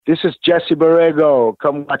This is Jesse Borrego.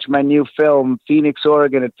 Come watch my new film, Phoenix,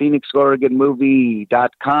 Oregon, at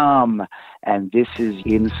phoenixoregonmovie.com. And this is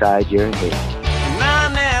Inside Your Head. And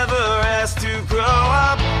I never asked to grow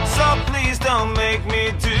up, so please don't make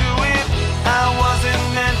me do it. I wasn't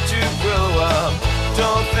meant to grow up.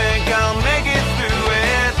 Don't think I'll make it through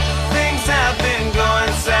it. Things have been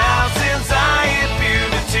going south since I hit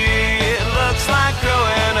puberty. It looks like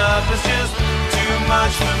growing up is just too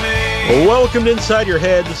much for me. Well, welcome to Inside Your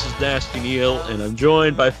Head. This is Nasty Neal, and I'm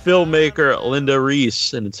joined by filmmaker Linda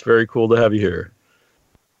Reese, and it's very cool to have you here.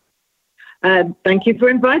 Thank you for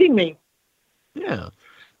inviting me. Yeah.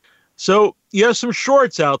 So you have some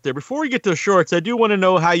shorts out there. Before we get to the shorts, I do want to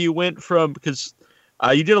know how you went from, because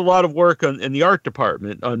you did a lot of work in the art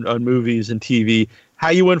department on movies and TV, how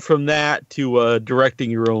you went from that to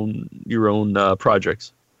directing your own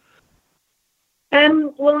projects.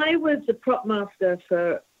 Well, I was a prop master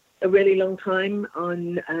for a really long time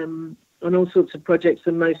on all sorts of projects.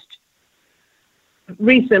 The most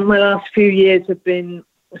recent, my last few years, have been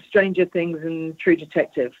Stranger Things and True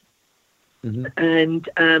Detective. Mm-hmm. And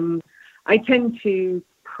I tend to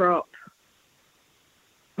prop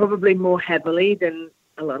probably more heavily than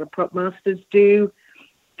a lot of prop masters do.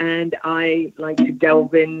 And I like to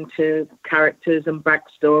delve into characters and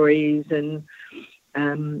backstories, and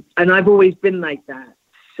I've always been like that.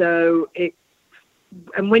 So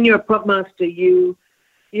and when you're a prop master, you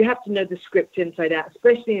have to know the script inside out,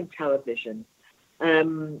 especially in television.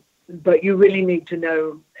 But you really need to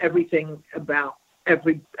know everything about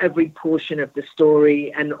every portion of the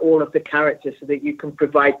story and all of the characters so that you can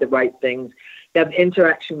provide the right things. You have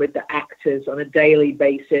interaction with the actors on a daily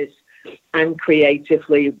basis and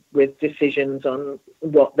creatively with decisions on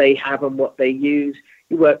what they have and what they use.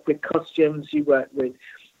 You work with costumes, you work with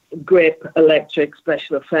grip, electric,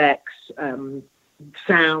 special effects,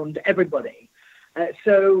 sound, everybody.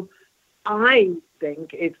 So I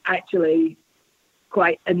think it's actually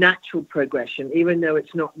quite a natural progression, even though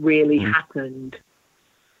it's not really happened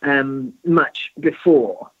much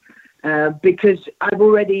before, because I've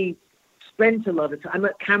already spent a lot of time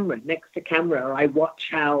at camera, next to camera. I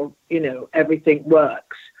watch how, everything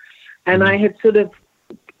works. And I had sort of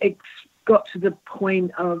got to the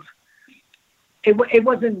point of, it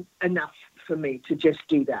wasn't enough for me to just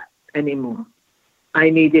do that anymore. I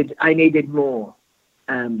needed more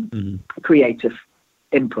creative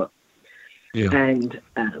input. Yeah. And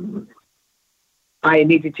I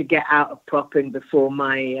needed to get out of propping before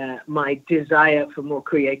my desire for more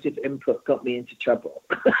creative input got me into trouble.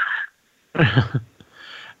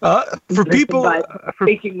 For people,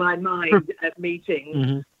 speaking my mind at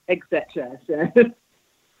meetings, etc. So.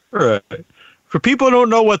 Right. For people who don't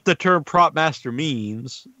know what the term prop master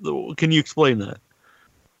means, can you explain that?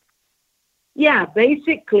 Yeah,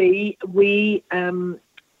 basically, we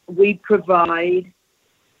provide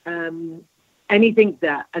anything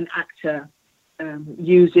that an actor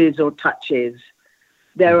uses or touches.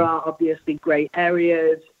 There are obviously gray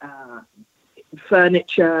areas.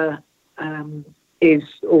 Furniture is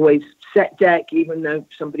always set deck, even though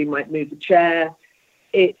somebody might move a chair.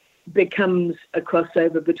 It becomes a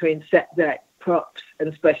crossover between set deck, props,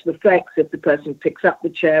 and special effects if the person picks up the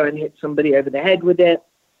chair and hits somebody over the head with it.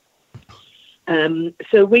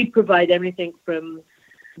 So we provide everything from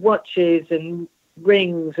watches and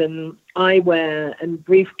rings and eyewear and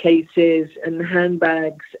briefcases and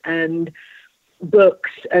handbags and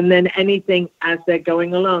books, and then anything as they're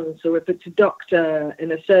going along. So if it's a doctor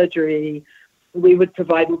in a surgery, we would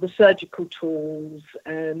provide all the surgical tools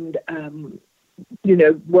and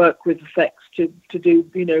work with effects to do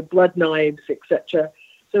blood knives, etc.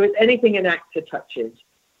 So it's anything an actor touches.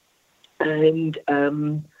 And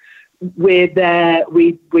we're there.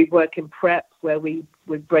 We work in prep, where we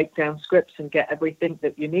break down scripts and get everything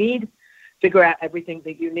that you need, figure out everything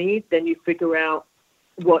that you need. Then you figure out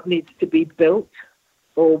what needs to be built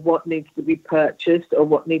or what needs to be purchased or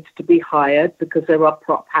what needs to be hired, because there are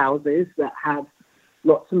prop houses that have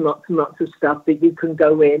lots and lots and lots of stuff that you can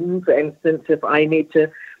go in. For instance, if I need to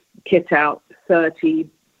kit out 30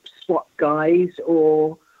 SWAT guys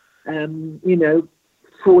or,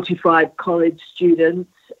 45 college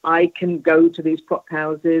students, I can go to these prop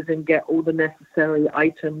houses and get all the necessary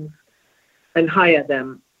items and hire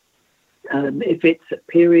them. If it's a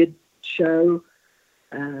period show,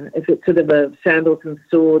 if it's sort of a sandals and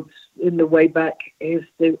swords in the way back is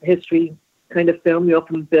the history kind of film, you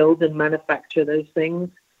often build and manufacture those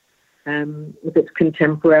things. If it's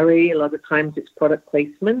contemporary, a lot of times it's product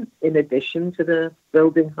placement in addition to the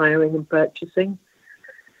building, hiring, and purchasing.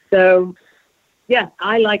 So, yeah,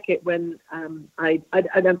 I like it when I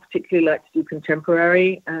don't particularly like to do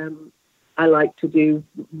contemporary. I like to do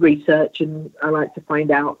research and I like to find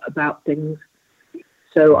out about things.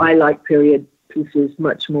 So I like period pieces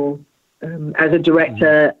much more. As a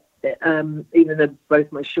director, even though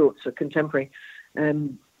both my shorts are contemporary,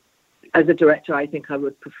 as a director, I think I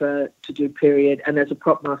would prefer to do period. And as a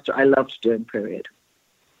prop master, I loved doing period.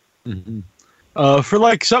 For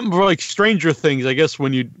something for Stranger Things, I guess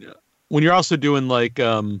when you're also doing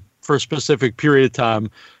for a specific period of time,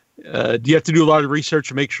 do you have to do a lot of research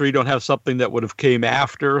to make sure you don't have something that would have came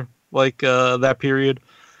after that period?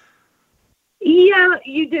 Yeah,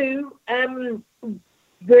 you do.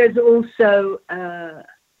 There's also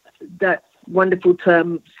that wonderful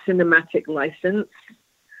term, cinematic license.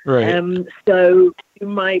 Right. So you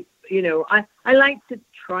might, I like to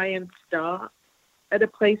try and start at a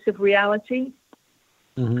place of reality,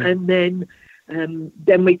 and then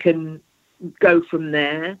we can go from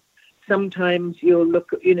there. Sometimes you'll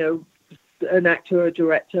look at, an actor or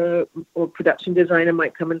director or production designer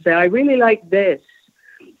might come and say, I really like this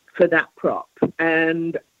for that prop.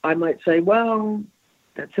 And I might say, well,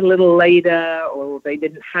 that's a little later, or they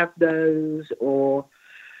didn't have those, or,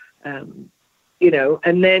 and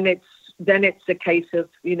then it's a case of,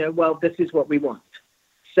 well, this is what we want.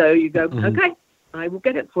 So you go, okay, I will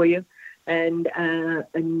get it for you. And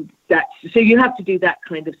so you have to do that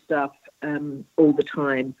kind of stuff all the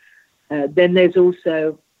time. Then there's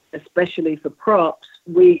also, especially for props,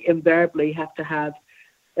 we invariably have to have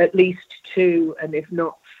at least 2, and if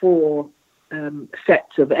not 4,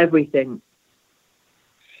 sets of everything.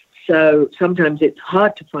 So sometimes it's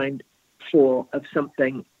hard to find 4 of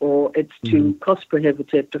something, or it's too cost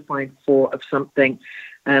prohibitive to find 4 of something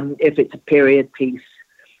if it's a period piece.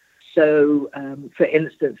 So, for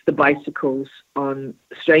instance, the bicycles on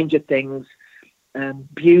Stranger Things,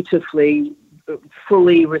 beautifully,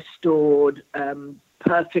 fully restored,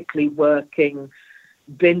 perfectly working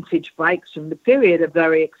vintage bikes from the period are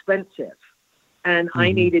very expensive. And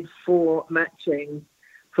I needed 4 matching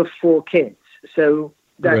for 4 kids. So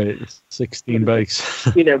that's 16 bikes.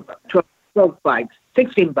 12 bikes,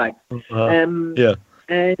 16 bikes. Yeah.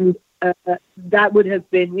 And that would have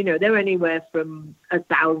been, they're anywhere from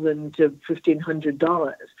 $1,000 to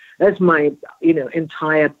 $1,500. That's my,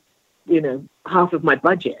 entire, half of my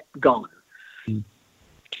budget gone.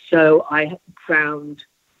 So I found,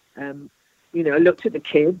 I looked at the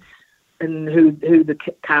kids and who the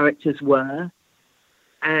characters were.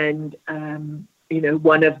 And,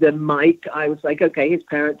 one of them, Mike, I was like, okay, his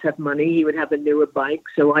parents have money. He would have a newer bike.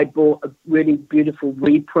 So I bought a really beautiful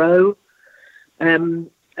Repro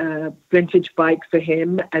vintage bike for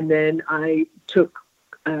him. And then I took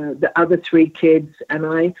the other 3 kids and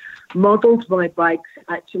I modeled my bikes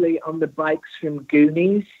actually on the bikes from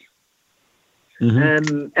Goonies.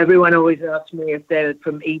 Everyone always asks me if they're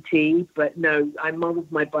from E.T., but no, I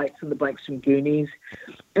modeled my bikes on the bikes from Goonies,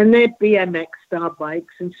 and they're BMX style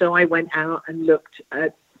bikes. And so I went out and looked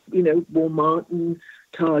at, Walmart and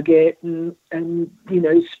Target and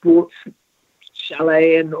Sports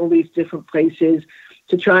Chalet and all these different places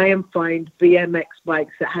to try and find BMX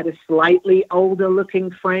bikes that had a slightly older looking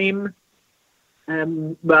frame,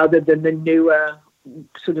 rather than the newer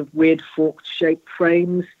sort of weird forked shaped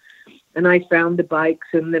frames. And I found the bikes,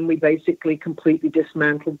 and then we basically completely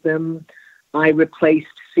dismantled them. I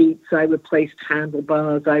replaced seats, I replaced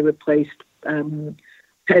handlebars, I replaced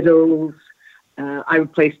pedals, I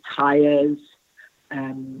replaced tires.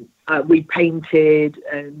 We painted,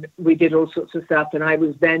 and we did all sorts of stuff. And I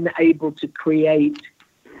was then able to create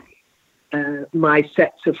my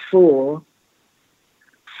sets of 4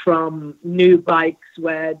 from new bikes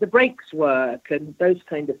where the brakes work and those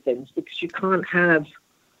kind of things, because you can't have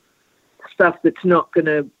stuff that's not going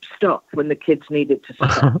to stop when the kids need it to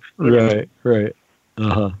stop. Right.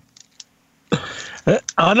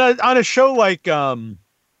 On a show like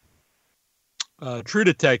True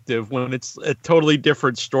Detective, when it's a totally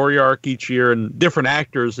different story arc each year and different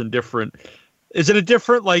actors and different, is it a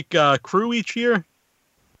different crew each year?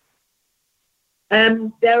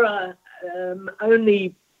 There are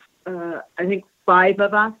only I think 5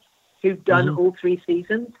 of us who've done all 3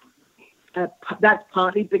 seasons. That's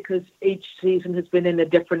partly because each season has been in a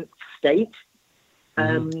different state.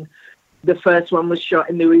 The first one was shot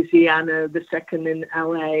in Louisiana, the second in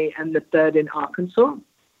LA, and the third in Arkansas.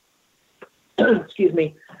 Excuse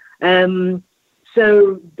me.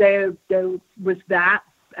 So there was that.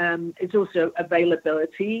 It's also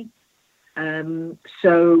availability.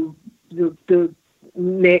 So the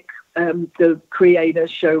Nick, the creator,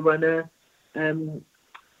 showrunner,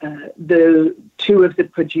 the 2 of the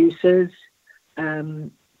producers,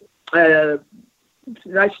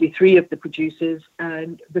 actually 3 of the producers,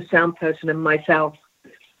 and the sound person and myself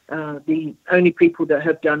the only people that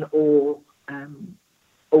have done all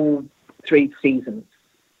 3 seasons.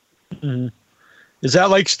 Mm-hmm. Is that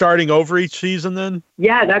like starting over each season then?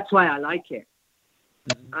 Yeah, that's why I like it.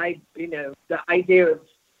 The idea of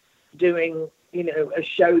doing, a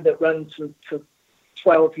show that runs for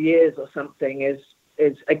 12 years or something is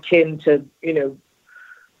akin to,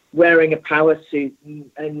 wearing a power suit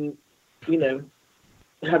and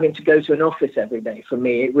having to go to an office every day. For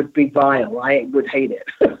me, it would be vile. I would hate it.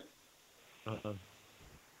 Uh-huh.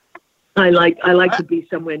 I like to be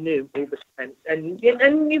somewhere new all the time. And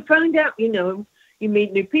you find out, you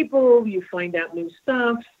meet new people, you find out new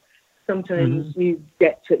stuff. Sometimes you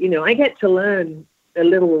get to, I get to learn a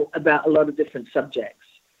little about a lot of different subjects.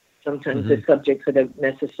 Sometimes there's subjects I don't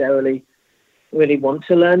necessarily really want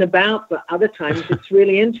to learn about, but other times it's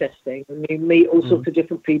really interesting. And you meet all sorts of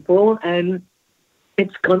different people, and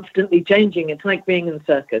it's constantly changing. It's like being in a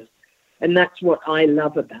circus, and that's what I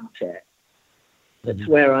love about it. That's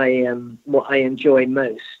where what I enjoy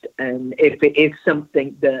most. And if it is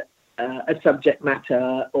something that a subject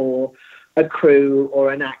matter or a crew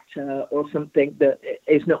or an actor or something that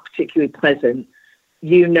is not particularly pleasant,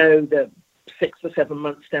 that 6 or 7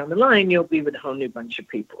 months down the line, you'll be with a whole new bunch of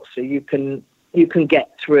people. So you can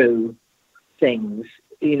get through things,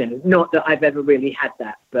 not that I've ever really had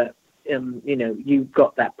that, but, you've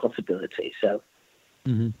got that possibility. So,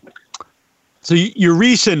 So your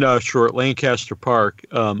recent short, Lancaster Park,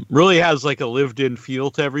 really has like a lived-in feel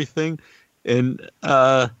to everything. And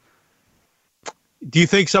do you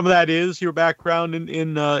think some of that is your background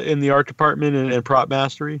in the art department and prop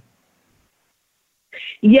mastery?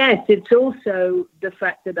 Yes, it's also the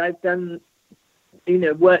fact that I've done,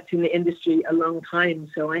 worked in the industry a long time.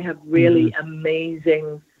 So I have really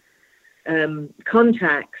amazing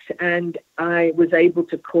contacts, and I was able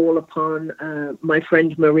to call upon my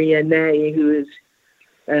friend Maria Ney, who is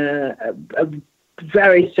a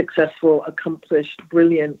very successful, accomplished,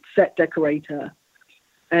 brilliant set decorator.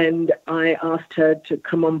 And I asked her to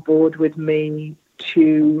come on board with me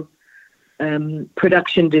to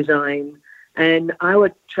production design. And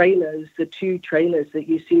our trailers, the 2 trailers that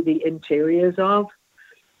you see the interiors of,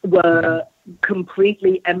 were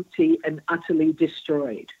completely empty and utterly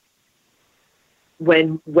destroyed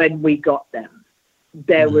when we got them.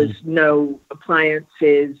 There was no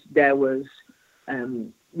appliances. There was,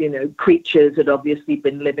 creatures had obviously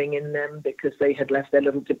been living in them because they had left their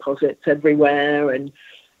little deposits everywhere. And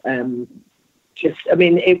they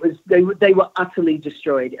were utterly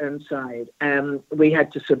destroyed inside. We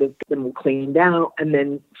had to sort of get them all cleaned out, and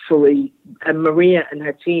then and Maria and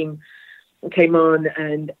her team came on,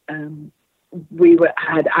 and we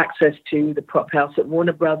had access to the prop house at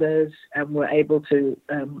Warner Brothers, and were able to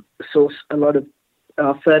source a lot of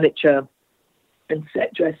our furniture and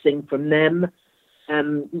set dressing from them,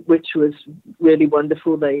 which was really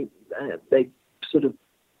wonderful. They sort of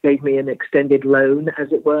gave me an extended loan,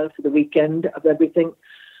 as it were, for the weekend of everything.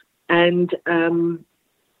 And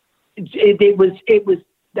it was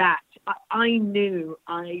that I knew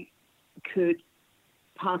I could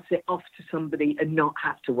pass it off to somebody and not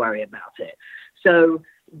have to worry about it. So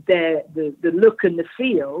the look and the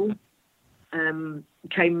feel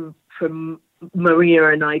came from Maria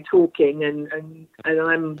and I talking, and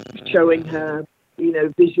I'm showing her,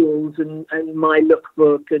 visuals and my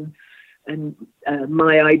lookbook and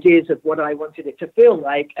my ideas of what I wanted it to feel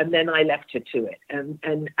like, and then I left her to it.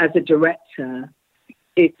 And as a director,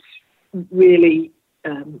 it's really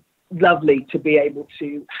lovely to be able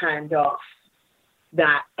to hand off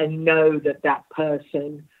that and know that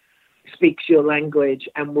person speaks your language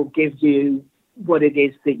and will give you what it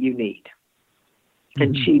is that you need.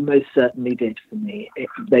 And she most certainly did for me.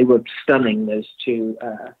 They were stunning, those two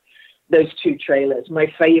trailers. My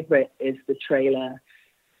favorite is the trailer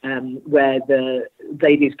where the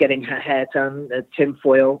lady's getting her hair done, a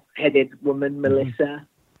tinfoil-headed woman, Melissa.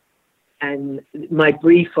 And my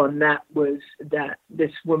brief on that was that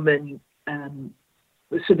this woman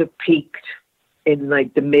was sort of peaked in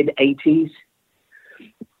like the mid-'80s,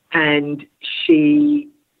 and she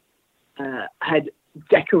had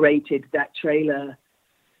decorated that trailer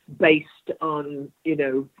based on,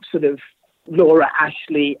 sort of Laura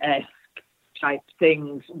Ashley-esque type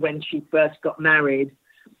things when she first got married.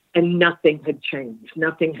 And nothing had changed.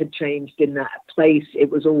 Nothing had changed in that place. It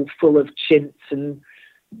was all full of chintz and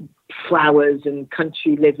flowers and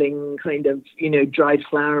country living kind of, dried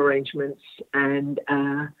flower arrangements. And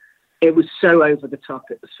it was so over the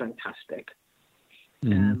top. It was fantastic.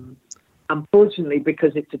 Unfortunately,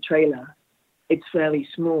 because it's a trailer, it's fairly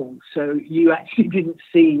small. So you actually didn't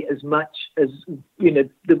see as much as,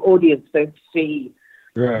 the audience don't see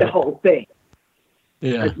the whole thing.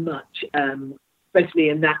 as much, especially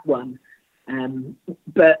in that one.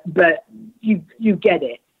 But you get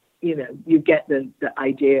it. You know, you get the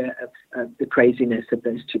idea of the craziness of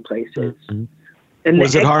those two places. Mm-hmm. And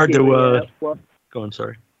was it hard to go on?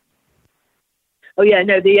 Sorry. Oh yeah,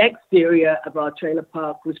 no. The exterior of our trailer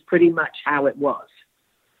park was pretty much how it was.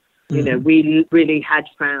 Mm-hmm. You know, we really had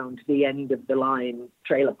found the end of the line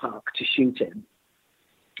trailer park to shoot in,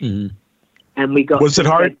 mm-hmm. and we got was it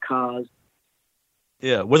hard cars.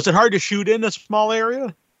 Yeah, was it hard to shoot in a small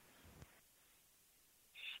area?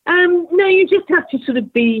 No, you just have to sort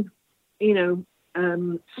of be, you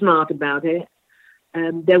know, smart about it.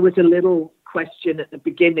 There was a little question at the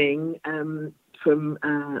beginning from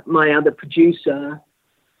my other producer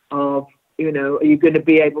of, you know, are you going to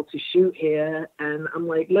be able to shoot here? And I'm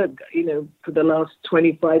like, look, you know, for the last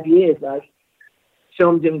 25 years, I've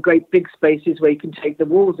filmed in great big spaces where you can take the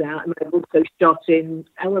walls out, and I've also shot in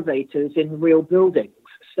elevators in real buildings.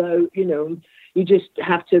 So, you know, you just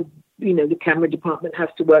have to, you know, the camera department has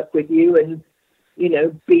to work with you and, you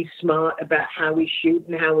know, be smart about how we shoot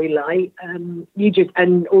and how we light. And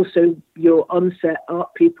also your on-set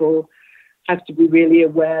art people have to be really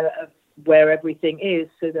aware of where everything is,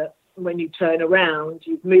 so that when you turn around,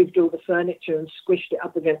 you've moved all the furniture and squished it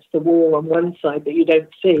up against the wall on one side that you don't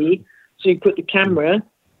see. So you put the camera,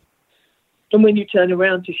 and when you turn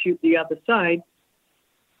around to shoot the other side,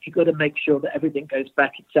 you've got to make sure that everything goes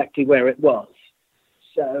back exactly where it was.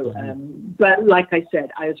 So, but like I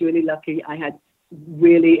said, I was really lucky. I had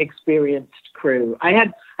really experienced crew. I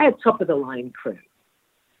had top of the line crew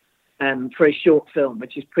for a short film,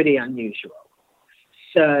 which is pretty unusual.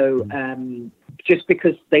 So just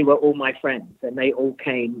because they were all my friends and they all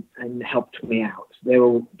came and helped me out, they were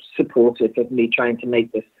all supportive of me trying to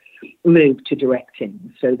make this move to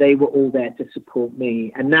directing. So they were all there to support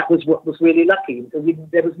me. And that was what was really lucky.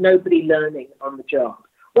 There was nobody learning on the job.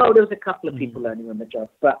 Well, there was a couple of people learning on the job,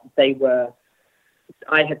 but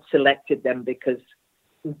I had selected them because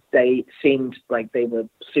they seemed like they were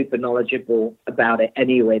super knowledgeable about it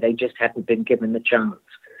anyway. They just hadn't been given the chance.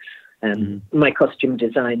 My costume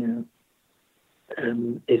designer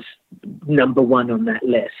is number one on that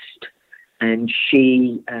list. And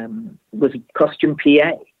she was a costume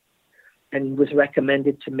PA and was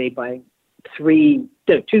recommended to me by two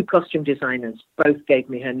costume designers. Both gave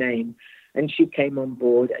me her name. And she came on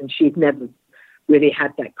board, and she'd never really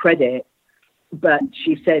had that credit. But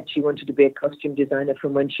she said she wanted to be a costume designer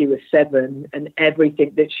from when she was 7, and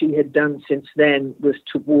everything that she had done since then was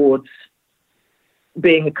towards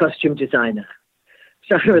being a costume designer.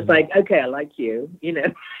 So I was like, okay, I like you. You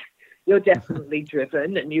know, you're definitely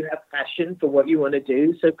driven, and you have passion for what you want to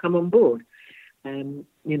do. So come on board. And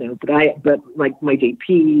you know, but my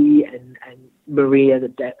DP and Maria,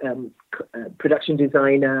 the production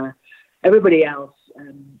designer. Everybody else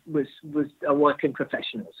was working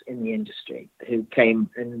professionals in the industry who came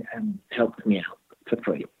and helped me out for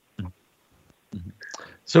free.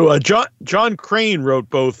 So John Crane wrote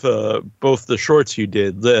both the shorts you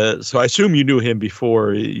did. So I assume you knew him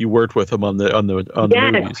before you worked with him on the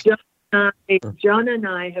movies. John and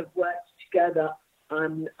I have worked together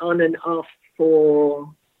on and off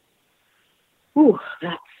for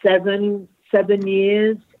that's 7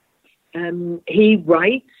 years. He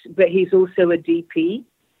writes, but he's also a DP,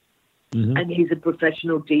 and he's a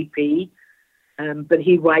professional DP. But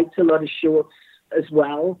he writes a lot of shorts as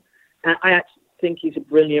well. I actually think he's a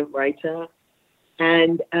brilliant writer.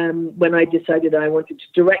 And when I decided I wanted to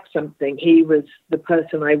direct something, he was the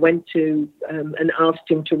person I went to and asked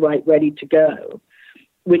him to write Ready to Go,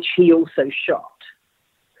 which he also shot.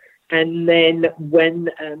 And then when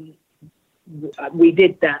we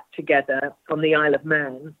did that together on the Isle of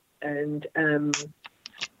Man, and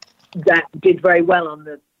that did very well on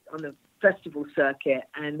the festival circuit,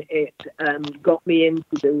 and it got me into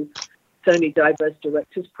the Sony Diverse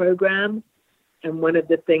Directors Program. And one of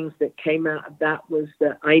the things that came out of that was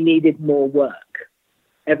that I needed more work.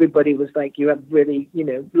 Everybody was like, you have really, you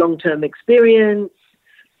know, long-term experience,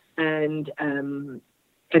 and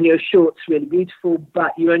your short's really beautiful,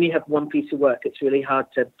 but you only have one piece of work. It's really hard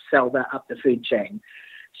to sell that up the food chain.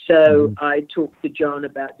 So I talked to John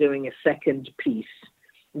about doing a second piece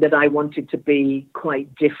that I wanted to be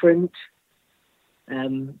quite different.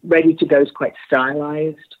 Ready to Go is quite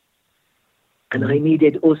stylized. And I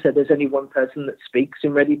needed also, there's only one person that speaks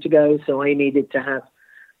in Ready to Go. So I needed to have,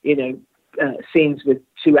 you know, scenes with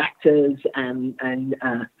 2 actors and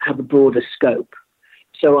have a broader scope.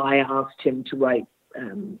 So I asked him to write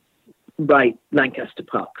Lancaster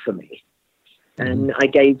Park for me. And I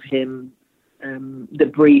gave him the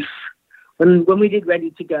brief. When we did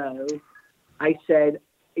Ready to Go, I said,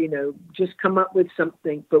 just come up with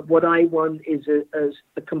something. But what I want is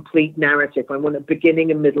a complete narrative. I want a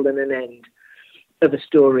beginning, a middle, and an end of a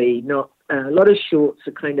story. Not a lot of shorts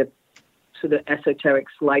are kind of sort of esoteric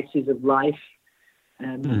slices of life,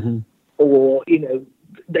 or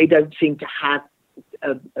they don't seem to have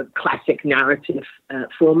a classic narrative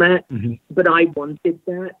format. But I wanted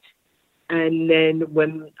that. And then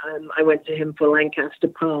when I went to him for Lancaster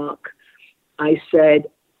Park, I said,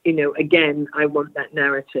 again, I want that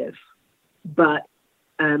narrative, but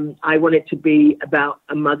I want it to be about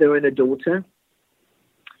a mother and a daughter,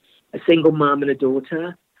 a single mom and a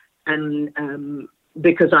daughter. And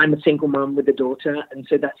because I'm a single mom with a daughter, and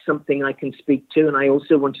so that's something I can speak to. And I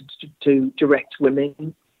also wanted to direct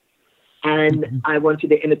women. And I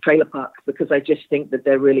wanted it in a trailer park because I just think that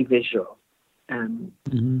they're really visual. To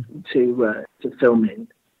film in,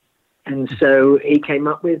 and so he came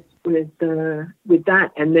up with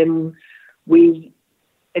that, and then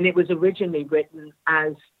it was originally written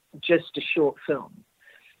as just a short film,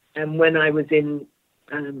 and when I was in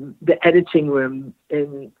the editing room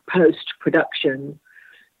in post-production,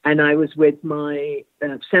 and I was with my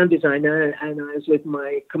sound designer and I was with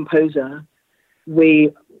my composer,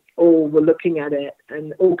 we all were looking at it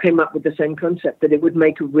and all came up with the same concept, that it would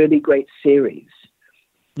make a really great series.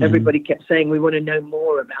 Everybody kept saying, we want to know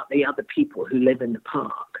more about the other people who live in the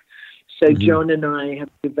park. So John and I have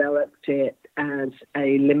developed it as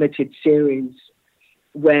a limited series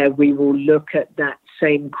where we will look at that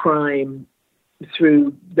same crime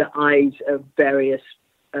through the eyes of various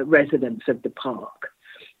residents of the park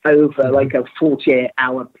over like a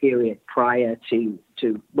 48-hour period prior to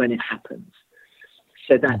when it happens.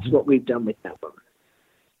 So that's what we've done with that one.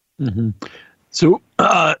 So,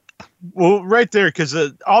 well, right there, because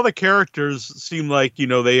all the characters seem like,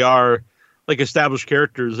 they are like established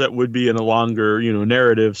characters that would be in a longer,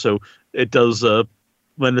 narrative. So it does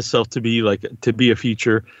lend itself to be a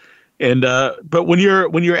feature. And but when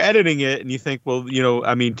you're editing it and you think, well,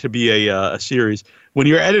 to be a series, when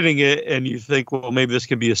you're editing it and you think, well, maybe this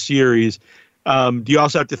can be a series, do you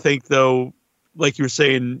also have to think, though, like you were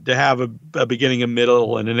saying, to have a beginning, a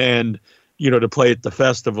middle, and an end, to play at the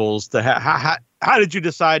festivals? How did you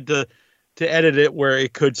decide to edit it where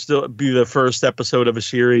it could still be the first episode of a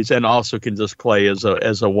series and also can just play as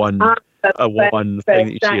a one thing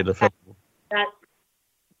that you see at the festival?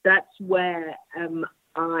 That's where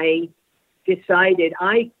I decided.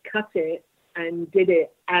 I cut it and did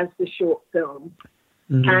it as the short film,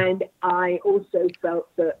 and I also felt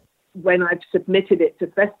that when I've submitted it to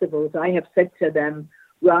festivals, I have said to them,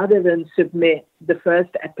 rather than submit the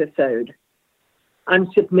first episode, I'm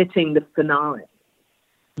submitting the finale.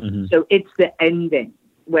 So it's the ending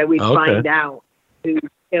where we find out who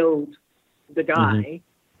killed the guy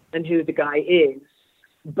and who the guy is.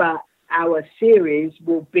 But our series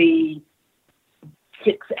will be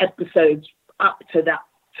 6 episodes up to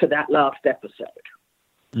that last episode.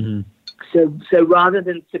 So rather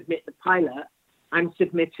than submit the pilot, I'm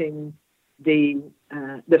submitting the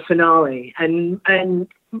finale, and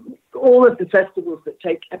all of the festivals that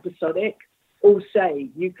take episodic all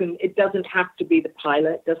say it doesn't have to be the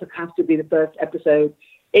pilot, doesn't have to be the first episode.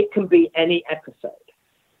 It can be any episode,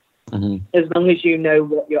 as long as you know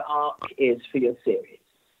what your arc is for your series.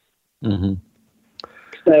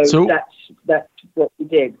 So that's what we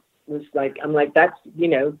did. It was like, I'm like, that's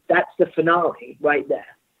the finale right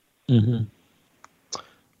there.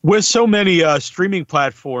 With so many streaming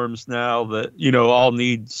platforms now that all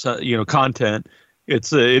need content,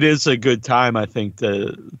 it is a good time, I think,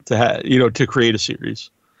 to create a series.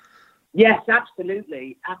 Yes,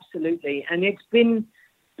 absolutely, and it's been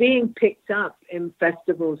being picked up in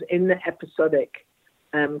festivals in the episodic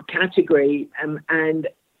category, and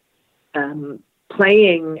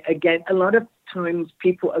playing again. A lot of times,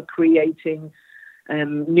 people are creating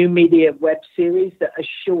new media web series that are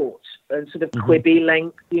short, sort of Quibi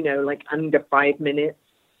length, like under 5 minutes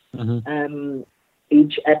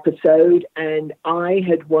each episode. And I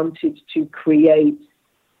had wanted to create,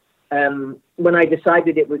 when I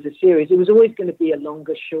decided it was a series, it was always going to be a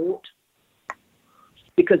longer short,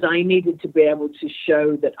 because I needed to be able to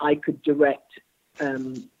show that I could direct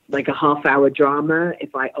like a half-hour drama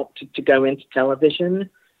if I opted to go into television.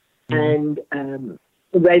 And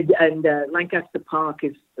Lancaster Park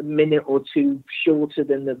is a minute or two shorter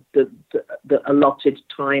than the allotted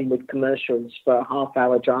time with commercials for a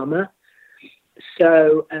half-hour drama.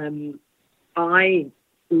 So my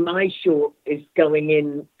short is going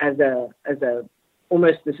in as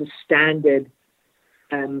almost as a standard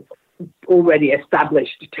already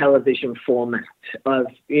established television format of,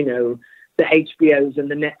 the HBOs and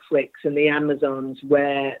the Netflix and the Amazons,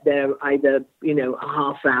 where they're either, a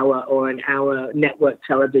half hour or an hour network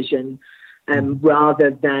television, rather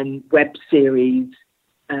than web series,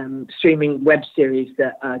 streaming web series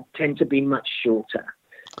that tend to be much shorter.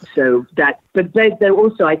 So but they're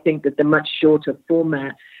also, I think that the much shorter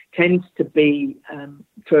format tends to be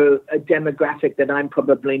for a demographic that I'm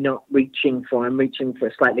probably not reaching for. I'm reaching for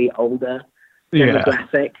a slightly older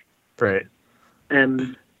demographic. Right.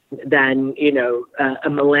 Than, a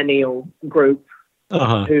millennial group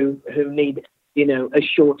who need, a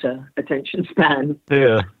shorter attention span.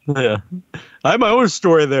 Yeah. I have my own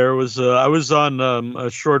story there. I was on a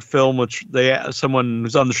short film, which someone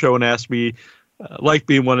who's on the show and asked me,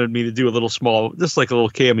 wanted me to do a little small, just like a little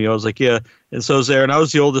cameo. I was like, yeah. And so I was there, and I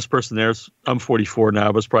was the oldest person there. I'm 44 now.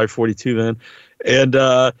 I was probably 42 then. And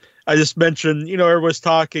I just mentioned, everyone's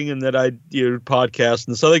talking and that I do podcasts.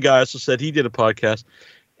 And this other guy also said he did a podcast.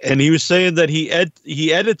 And he was saying that he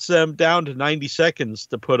edits them down to 90 seconds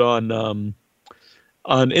to put on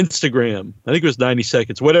Instagram. I think it was 90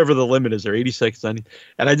 seconds, whatever the limit is, or 80 seconds. 90.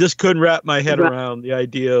 And I just couldn't wrap my head around the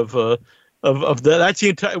idea of that. That's the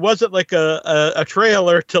entire. It wasn't like a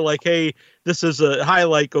trailer to like, hey, this is a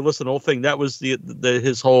highlight. Go listen to the whole thing. That was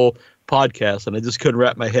his whole podcast, and I just couldn't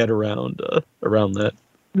wrap my head around that.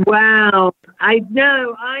 Wow, I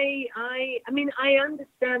know. I mean, I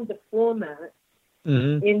understand the format.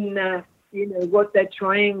 Mm-hmm. In what they're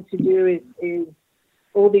trying to do is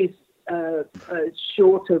all these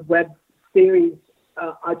shorter web series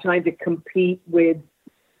are trying to compete with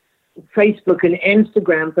Facebook and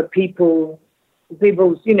Instagram for people's,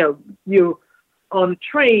 you're on a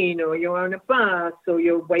train or you're on a bus or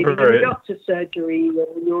you're waiting for a doctor's surgery or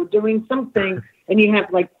you're doing something and you have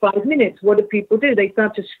like 5 minutes. What do people do? They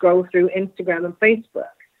start to scroll through Instagram and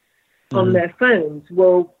Facebook on their phones.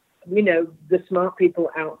 Well, the smart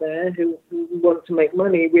people out there who want to make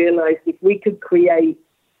money realize if we could create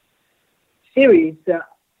series that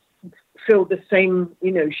fill the same,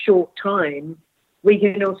 short time, we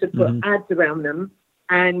can also put ads around them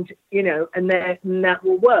and that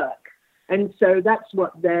will work. And so that's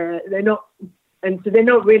what they're not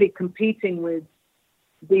really competing with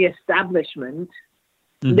the establishment.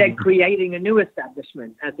 Mm-hmm. They're creating a new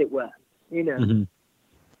establishment, as it were, Mm-hmm.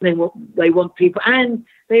 They want people, and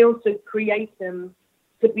they also create them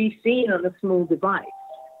to be seen on a small device,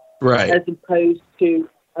 right, as opposed to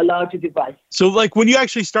a larger device. So, like, when you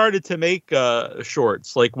actually started to make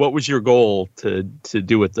shorts, like, what was your goal to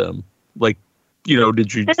do with them? Like,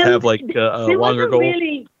 did you have like a longer goal?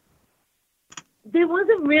 There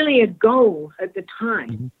wasn't really a goal at the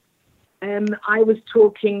time. Mm-hmm. I was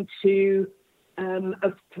talking to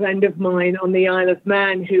a friend of mine on the Isle of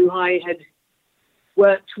Man who I had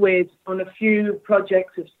worked with on a few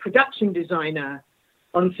projects as production designer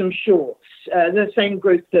on some shorts, the same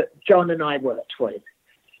group that John and I worked with.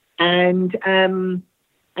 And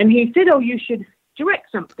he said, oh, you should direct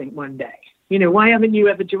something one day. Why haven't you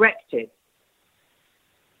ever directed?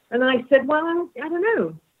 And I said, well, I don't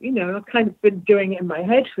know. I've kind of been doing it in my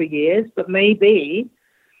head for years, but maybe.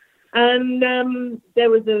 And there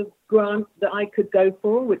was a grant that I could go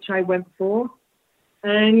for, which I went for.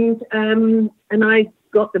 And I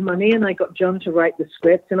got the money and I got John to write the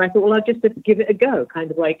script. And I thought, well, I'll just have to give it a go. Kind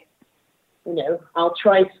of like, I'll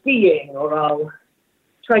try skiing or I'll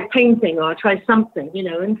try painting or I'll try something,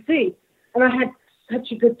 and see. And I had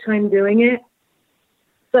such a good time doing it.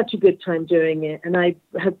 And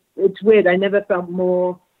it's weird. I never felt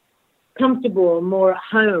more comfortable, more at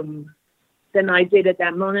home than I did at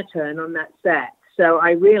that monitor and on that set. So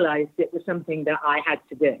I realized it was something that I had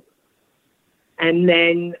to do. And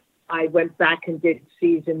then I went back and did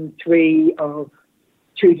season 3 of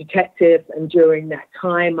True Detective. And during that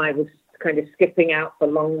time, I was kind of skipping out for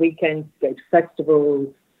long weekends to go to festivals.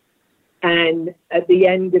 And at the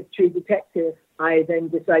end of True Detective, I then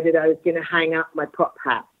decided I was going to hang up my prop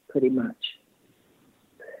hat pretty much.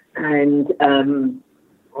 And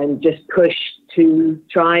just push to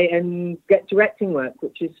try and get directing work,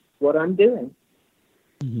 which is what I'm doing.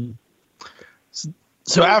 Mm-hmm.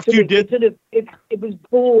 So after you did, it was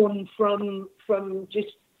born from just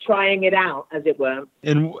trying it out, as it were.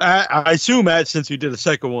 And I assume, since you did the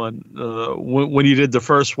second one, when you did the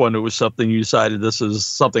first one, it was something you decided this is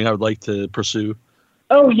something I would like to pursue.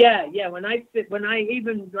 Oh yeah. When I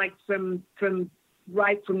even like from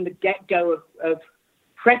right from the get-go of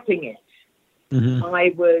prepping it, mm-hmm.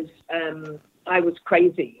 I was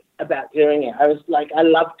crazy about doing it. I was like, I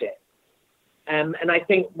loved it. And I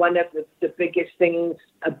think one of the biggest things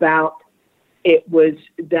about it was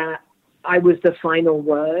that I was the final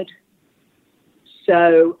word.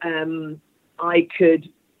 So I could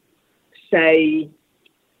say,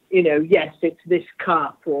 you know, yes, it's this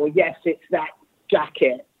cup, or yes, it's that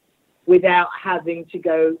jacket, without having to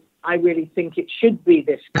go, I really think it should be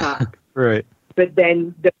this cup. Right. But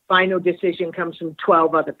then the final decision comes from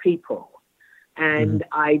 12 other people. And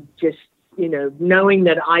I just, you know, knowing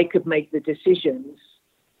that I could make the decisions,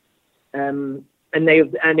 and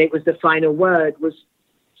it was the final word, was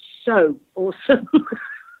so awesome.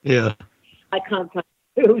 Yeah. I can't tell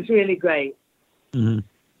you. It was really great. Mm-hmm.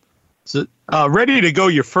 So, Ready to Go,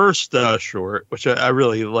 your first short, which I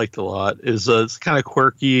really liked a lot, is it's kind of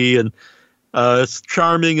quirky and it's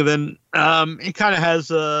charming, and then it kind of has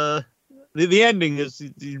the ending is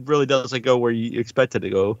it really doesn't go where you expect it to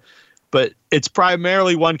go, but it's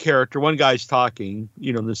primarily one character, one guy's talking.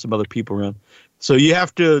 You know, there's some other people around, so you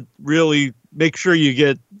have to really make sure you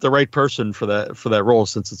get the right person for that role,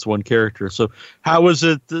 since it's one character. So how was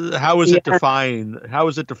it defined? How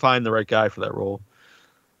was it defined the right guy for that role?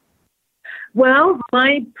 Well,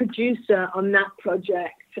 my producer on that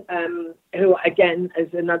project, who again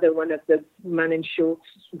is another one of the Man in Shorts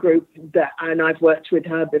group, and I've worked with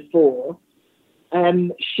her before.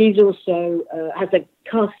 She's also has a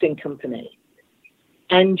casting company,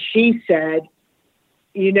 and she said,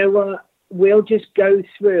 "You know what? We'll just go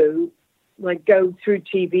through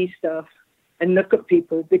TV stuff and look at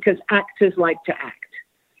people, because actors like to act.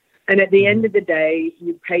 And at the end of the day,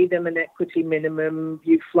 you pay them an equity minimum,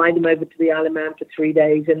 you fly them over to the Isle of Man for 3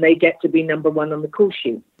 days, and they get to be number one on the call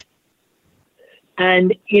sheet.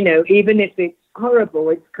 And, you know, even if it's horrible,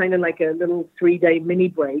 it's kind of like a little 3-day mini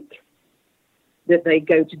break that they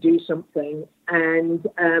go to do something. And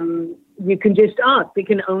you can just ask. They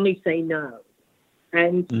can only say no.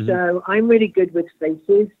 And so I'm really good with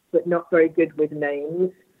faces, but not very good with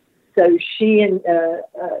names. So she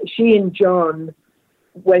and John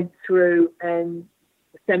went through and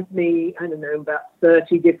sent me, I don't know, about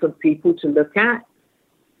 30 different people to look at.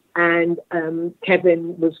 And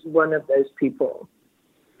Kevin was one of those people.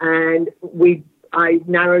 And I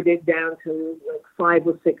narrowed it down to like 5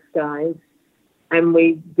 or 6 guys. And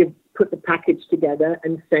we put the package together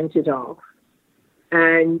and sent it off.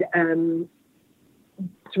 And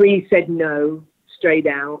 3 said no, straight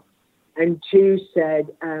out. And 2 said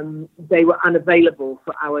they were unavailable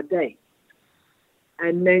for our date.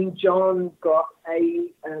 And then John got a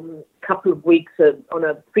couple of weeks on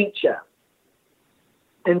a feature.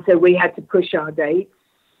 And so we had to push our dates.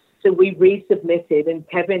 So we resubmitted, and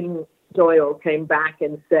Kevin Doyle came back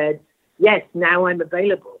and said, yes, now I'm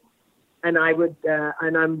available. And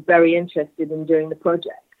and I'm very interested in doing the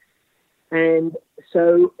project. And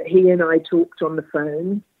so he and I talked on the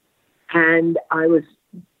phone, and I was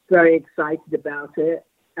very excited about it.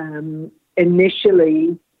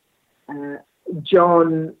 Initially,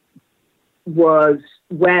 John was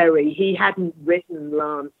wary. He hadn't written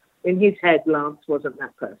Lance. In his head, Lance wasn't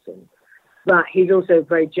that person. But he's also a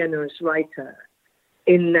very generous writer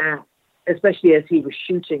in that, especially as he was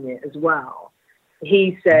shooting it as well.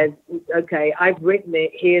 He said, okay, I've written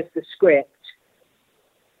it. Here's the script.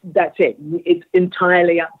 That's it. It's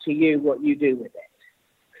entirely up to you what you do with it.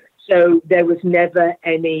 So there was never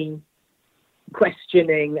any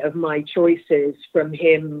questioning of my choices from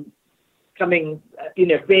him coming,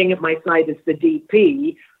 being at my side as the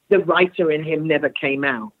DP. The writer in him never came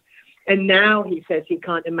out. And now he says he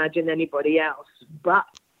can't imagine anybody else but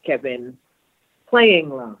Kevin playing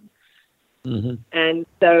Lance. Mm-hmm. And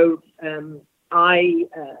so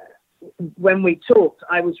when we talked,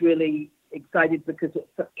 I was really excited because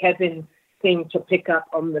Kevin seemed to pick up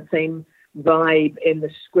on the same vibe in the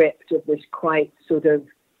script of this quite sort of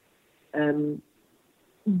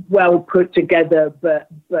well put together,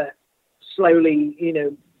 but slowly,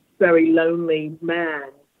 very lonely man.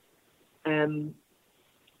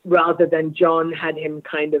 Rather than John had him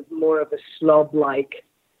kind of more of a slob-like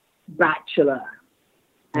bachelor.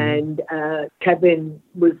 And Kevin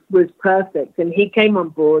was perfect. And he came on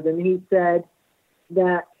board and he said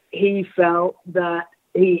that he felt that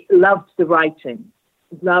he loved the writing,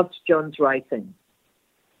 loved John's writing,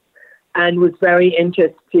 and was very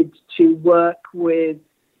interested to work with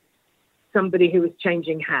somebody who was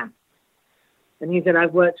changing hats. And he said,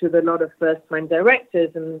 I've worked with a lot of first-time directors,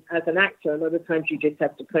 and as an actor, a lot of times you just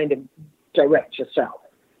have to kind of direct yourself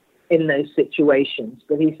in those situations.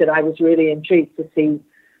 But he said, I was really intrigued to see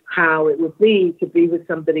how it would be to be with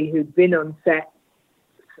somebody who'd been on set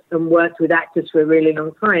and worked with actors for a really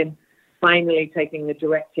long time, finally taking a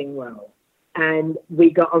directing role. And we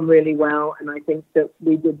got on really well, and I think that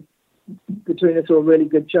we did, between us all, a really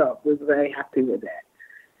good job. We were very happy with it.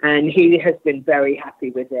 And he has been very happy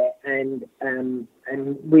with it, and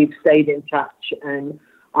we've stayed in touch. And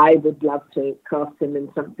I would love to cast him in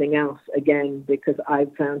something else again, because I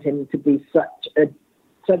found him to be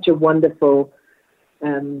such a wonderful,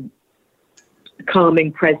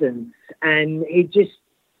 calming presence. And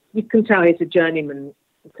you can tell he's a journeyman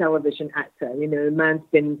television actor. You know, the man's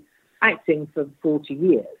been acting for 40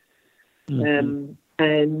 years. Mm-hmm.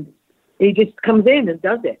 And he just comes in and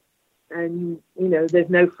does it. And, you know, there's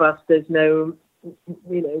no fuss, there's no,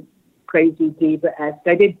 you know, crazy diva-esque.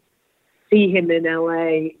 I did see him in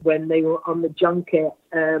LA when they were on the junket,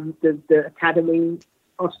 the Academy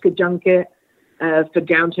Oscar junket for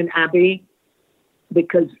Downton Abbey,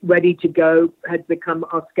 because Ready to Go had become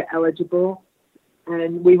Oscar eligible.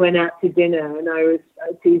 And we went out to dinner, and I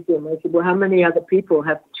teased him. I said, well, how many other people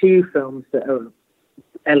have 2 films that are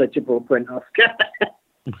eligible for an Oscar?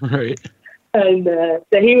 Right. And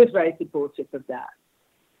so he was very supportive of that.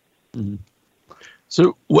 Mm-hmm.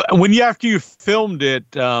 So after you filmed it,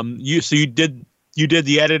 you did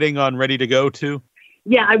the editing on Ready to Go too?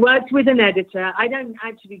 Yeah, I worked with an editor. I don't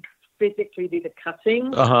actually physically do the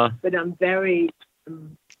cutting, but I'm very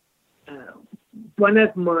one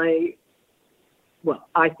of my, well,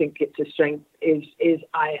 I think it's a strength is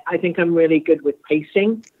I think I'm really good with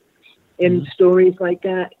pacing in stories like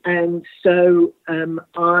that, and so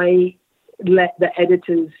I let the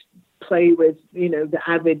editors play with, you know, the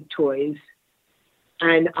Avid toys.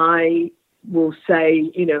 And I will say,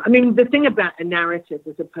 you know, I mean, the thing about a narrative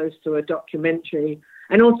as opposed to a documentary,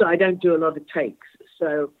 and also I don't do a lot of takes.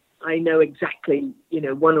 So I know exactly, you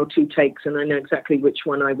know, 1 or 2 takes, and I know exactly which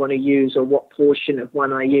one I want to use or what portion of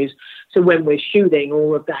one I use. So when we're shooting,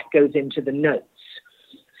 all of that goes into the notes.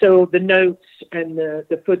 So the notes and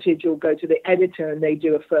the footage will go to the editor, and they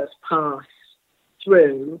do a first pass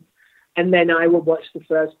through. And then I will watch the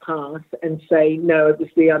first pass and say, no, it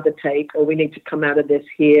was the other take, or we need to come out of this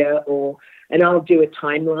here, and I'll do a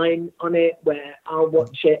timeline on it where I'll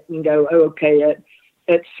watch it and go, oh, okay,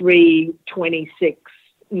 at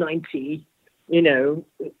 3:26:90, you know,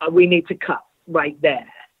 we need to cut right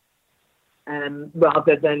there,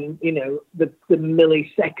 rather than, you know, the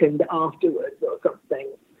millisecond afterwards or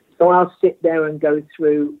something. So I'll sit there and go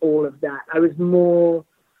through all of that. I was more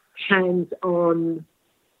hands-on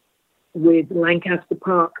with Lancaster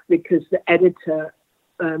Park because the editor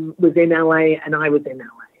was in LA and I was in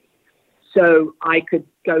LA. So I could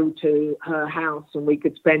go to her house and we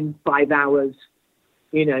could spend 5 hours,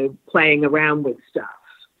 you know, playing around with stuff.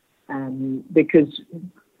 Because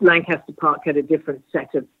Lancaster Park had a different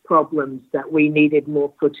set of problems that we needed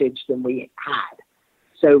more footage than we had.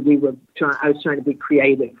 So I was trying to be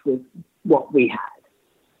creative with what we had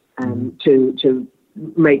to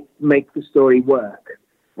make the story work.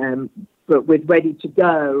 But with Ready to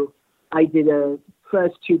Go, I did a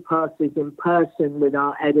first 2 passes in person with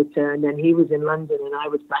our editor, and then he was in London and I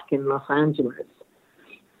was back in Los Angeles.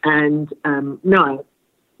 And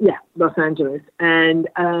Los Angeles. And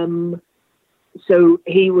so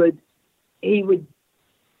he would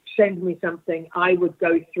send me something. I would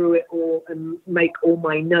go through it all and make all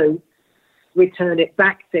my notes, return it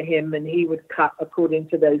back to him, and he would cut according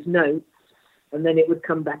to those notes. And then it would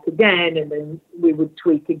come back again, and then we would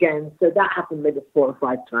tweak again. So that happened maybe 4 or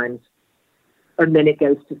 5 times. And then it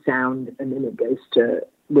goes to sound, and then it goes to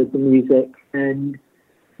with the music, and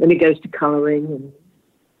then it goes to coloring, and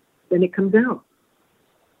then it comes out.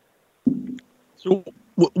 So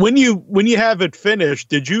when you have it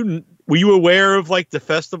finished, were you aware of like the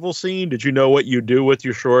festival scene? Did you know what you do with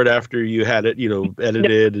your short after you had it, you know,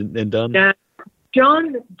 edited and done?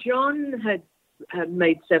 John had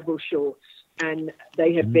made several shorts, and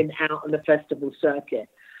they had been out on the festival circuit.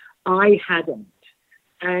 I hadn't.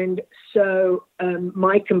 And so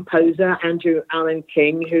my composer, Andrew Allen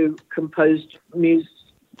King, who composed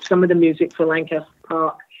some of the music for Lancaster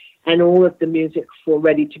Park and all of the music for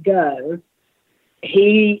Ready to Go,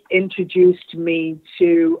 he introduced me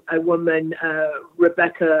to a woman,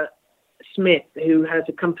 Rebecca Smith, who has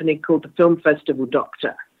a company called the Film Festival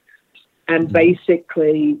Doctor. And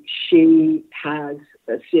basically, she has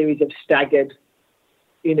a series of staggered,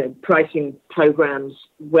 you know, pricing programs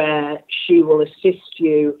where she will assist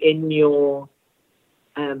you in your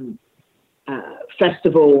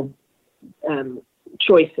festival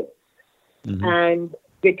choices. Mm-hmm. And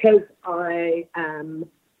because I am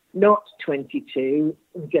not 22,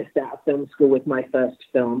 just out of film school with my first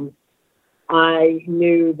film, I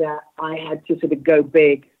knew that I had to sort of go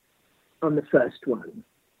big on the first one.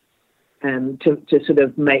 To sort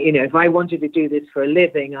of make, you know, if I wanted to do this for a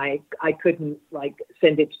living, I couldn't like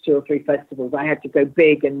send it to 2 or 3 festivals. I had to go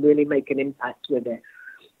big and really make an impact with it.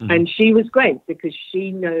 Mm-hmm. And she was great because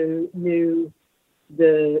she knew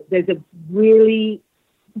there's a really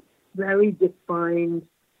very defined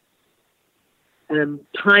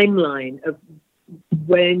timeline of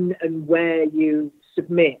when and where you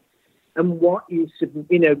submit and what you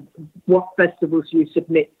what festivals you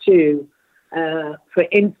submit to. For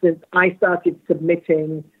instance, I started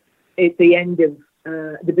submitting at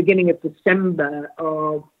the beginning of December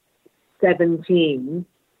of 17,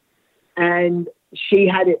 and she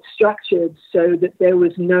had it structured so that there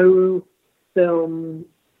was no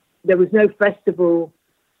festival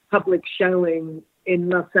public showing in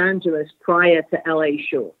Los Angeles prior to LA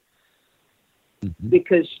Shorts,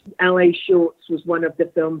 because LA Shorts was one of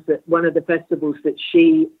the festivals that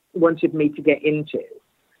she wanted me to get into.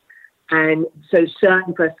 And so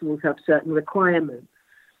certain festivals have certain requirements.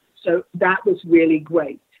 So that was really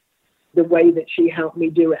great, the way that she helped me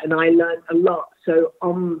do it. And I learned a lot. So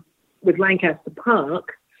with Lancaster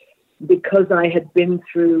Park, because I had been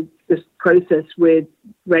through this process with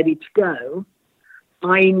Ready to Go,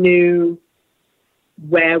 I knew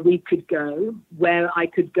where we could go, where I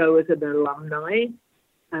could go as an alumni,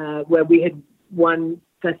 where we had won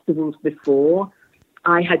festivals before.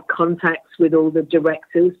 I had contacts with all the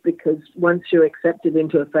directors, because once you're accepted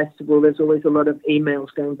into a festival, there's always a lot of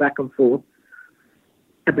emails going back and forth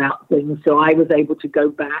about things. So I was able to go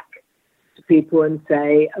back to people and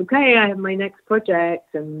say, okay, I have my next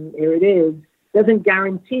project and here it is. Doesn't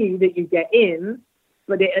guarantee that you get in,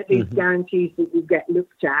 but it at least guarantees that you get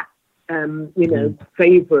looked at,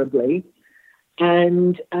 favorably.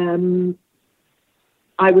 And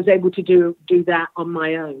I was able to do that on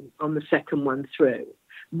my own on the second one through.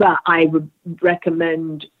 But I would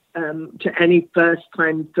recommend to any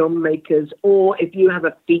first-time filmmakers, or if you have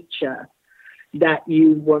a feature that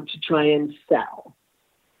you want to try and sell,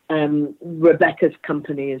 Rebecca's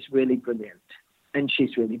company is really brilliant, and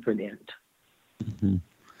she's really brilliant.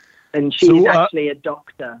 And she's actually a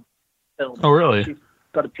doctor film. Oh, really? She's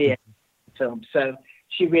got a PhD in film, so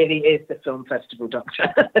she really is the film festival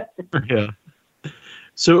doctor. Yeah.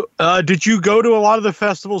 So, did you go to a lot of the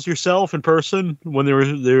festivals yourself in person when they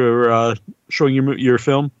were showing your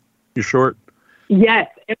film, your short? Yes,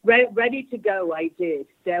 Ready to Go. I did.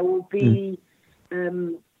 There will be.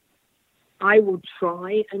 I will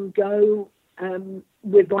try and go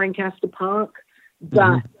with Lancaster Park,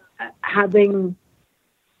 but having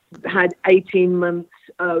had 18 months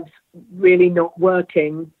of really not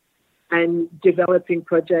working and developing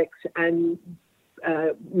projects and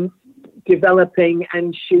developing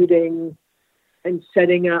and shooting and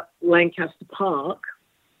setting up Lancaster Park,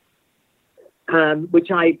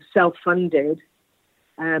 which I self-funded,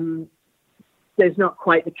 there's not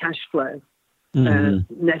quite the cash flow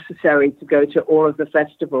necessary to go to all of the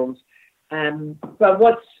festivals. But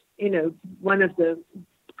what's, one of the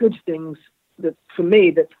good things that for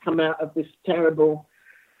me that's come out of this terrible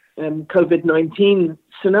COVID-19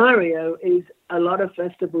 scenario is a lot of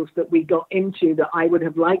festivals that we got into that I would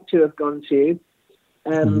have liked to have gone to.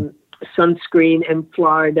 Sunscreen in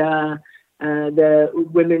Florida, the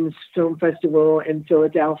Women's Film Festival in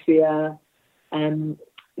Philadelphia, and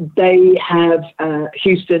they have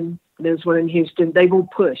Houston. There's one in Houston. They've all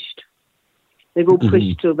pushed. They've all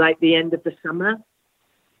pushed till like the end of the summer.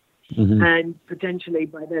 And potentially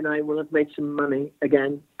by then I will have made some money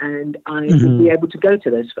again, and I will be able to go to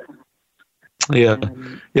those festivals.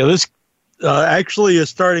 This actually is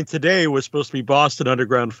starting today. Was supposed to be Boston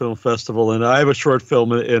Underground Film Festival, and I have a short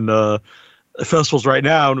film in festivals right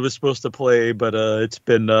now, and it was supposed to play, but it's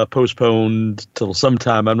been postponed till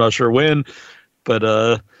sometime. I'm not sure when, but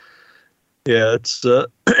it's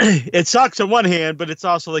it sucks on one hand, but it's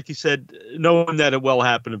also, like you said, knowing that it will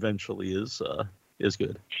happen eventually is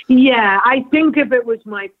good. Yeah, I think if it was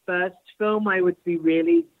my first film, I would be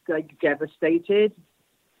really devastated.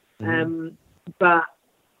 But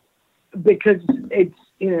because it's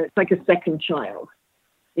it's like a second child.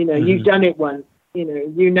 You've done it once.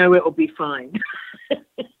 It will be fine.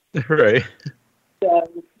 Right. So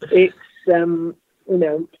it's and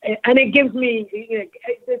it gives me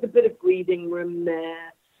there's a bit of breathing room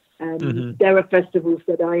there. There are festivals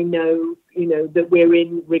that I know that we're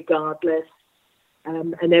in regardless.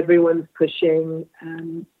 And everyone's pushing.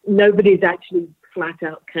 Nobody's actually flat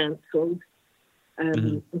out cancelled.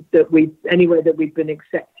 Anywhere that we've been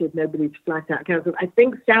accepted, nobody's flat out cancelled. I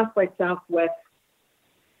think South by Southwest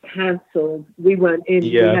cancelled. We weren't in.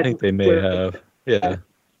 Yeah, I think they may have. Yeah.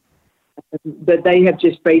 But they have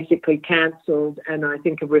just basically cancelled, and I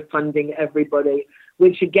think are refunding everybody.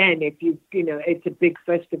 Which again, if it's a big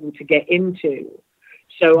festival to get into.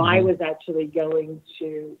 So I was actually going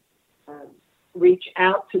to reach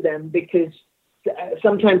out to them because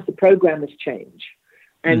sometimes the programmers change.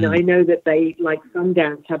 And I know that they, like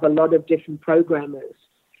Sundance, have a lot of different programmers.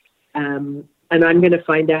 And and I'm going to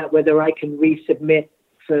find out whether I can resubmit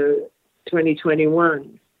for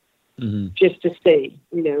 2021, just to see,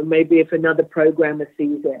 maybe if another programmer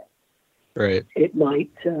sees it, right, it might,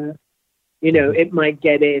 it might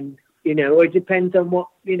get in, or it depends on what,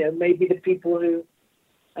 maybe the people who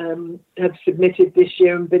have submitted this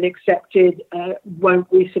year and been accepted won't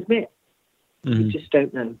resubmit. You just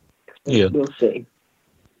don't know. Yeah, we'll see.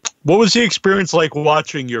 What was the experience like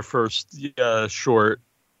watching your first short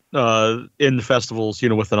in the festivals,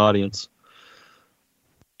 with an audience?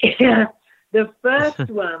 Yeah, the first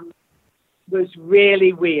one was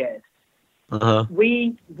really weird.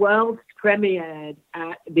 We world premiered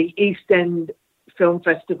at the East End Film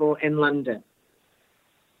Festival in London,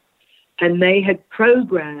 and they had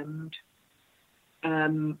programmed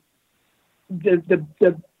the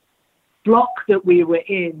block that we were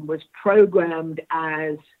in was programmed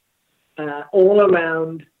as all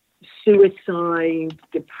around suicide,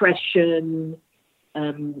 depression,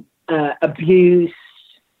 abuse.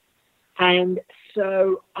 And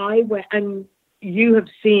so I went, and you have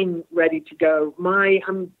seen Ready to Go.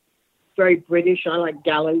 I'm very British. I like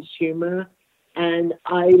gallows humor, and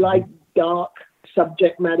I like dark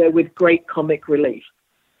subject matter with great comic relief.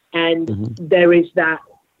 And there is that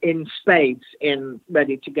in spades in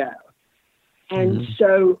Ready to Go. And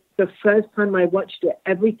so the first time I watched it,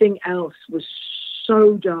 everything else was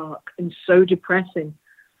so dark and so depressing.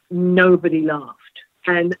 Nobody laughed.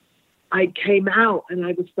 And I came out and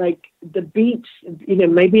I was like, the beats,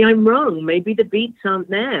 maybe I'm wrong. Maybe the beats aren't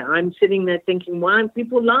there. I'm sitting there thinking, why aren't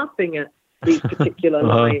people laughing at these particular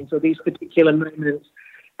lines or these particular moments?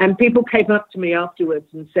 And people came up to me afterwards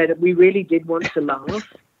and said, we really did want to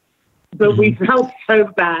laugh, but we felt so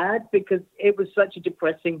bad because it was such a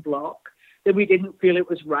depressing block that we didn't feel it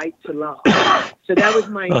was right to laugh. So that was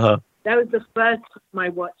that was the first time I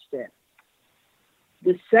watched it.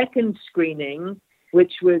 The second screening,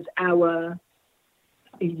 which was our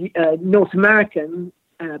North American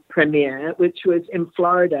premiere, which was in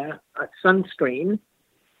Florida at Sunscreen,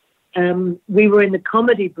 we were in the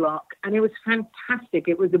comedy block, and it was fantastic.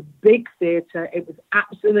 It was a big theater. It was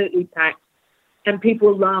absolutely packed, and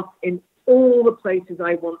people laughed in all the places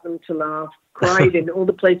I want them to laugh, cried in all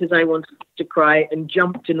the places I wanted them to cry, and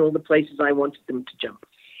jumped in all the places I wanted them to jump.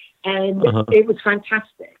 And it was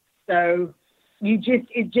fantastic. So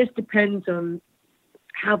it just depends on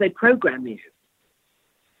how they program you,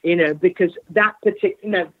 because that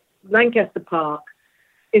particular, Lancaster Park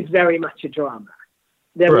is very much a drama.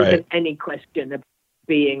 There wasn't any question of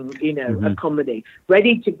being, a comedy.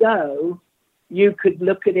 Ready to Go, you could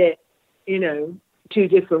look at it, two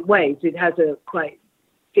different ways. It has a quite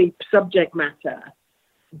deep subject matter,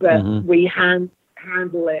 but we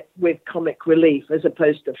handle it with comic relief as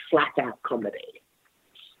opposed to flat out comedy.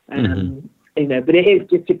 But it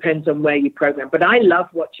just depends on where you program. But I love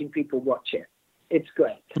watching people watch it. It's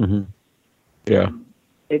great. Yeah.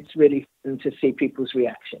 It's really fun to see people's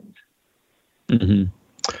reactions.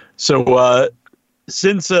 So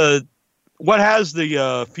since what has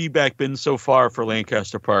the feedback been so far for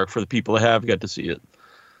Lancaster Park for the people that have got to see it?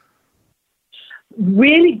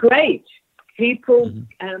 Really great. People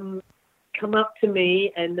come up to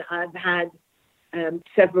me, and I've had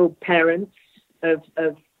several parents of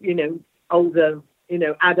older,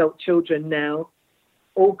 adult children now,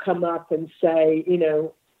 all come up and say,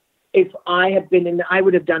 if I had been I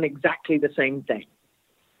would have done exactly the same thing.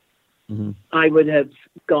 I would have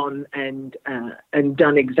gone and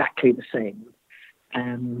done exactly the same.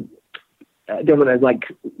 I don't want to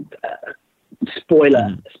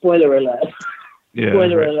spoiler alert. Yeah,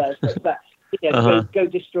 spoiler alert, but go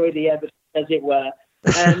destroy the evidence, as it were.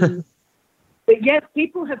 But yes,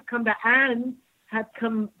 people have come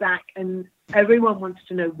back and everyone wants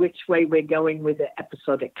to know which way we're going with it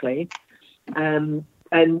episodically.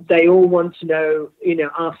 And they all want to know,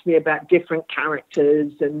 ask me about different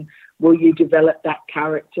characters, and will you develop that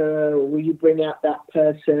character, or will you bring out that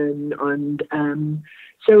person? And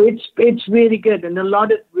so it's really good, and a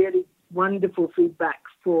lot of really wonderful feedback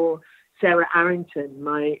for Sarah Arrington,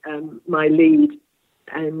 my lead,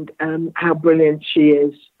 and how brilliant she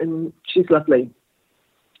is, and she's lovely.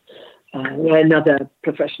 Another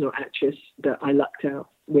professional actress that I lucked out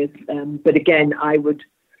with, but again, I would.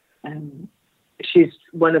 She's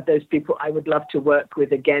one of those people I would love to work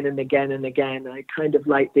with again and again and again. I kind of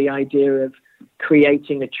like the idea of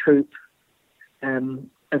creating a troupe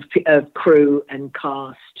of crew and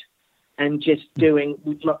cast, and just doing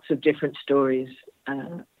lots of different stories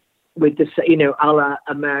with the, a la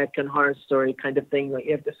American Horror Story kind of thing. Like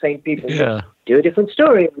you have the same people do a different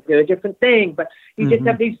story, do a different thing, but you just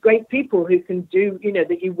have these great people who can do,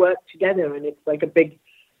 that you work together, and it's like a big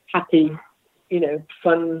happy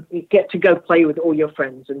fun. You get to go play with all your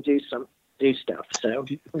friends and do stuff. So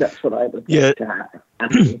that's what I would like to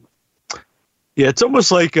happen. Yeah, it's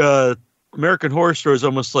almost like American Horror Story is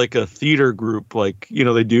almost like a theater group. Like,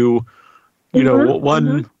 they do,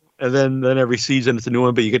 one, and then every season it's a new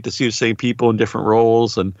one, but you get to see the same people in different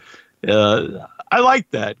roles. And I like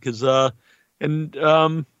that because, I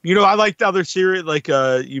liked other series, like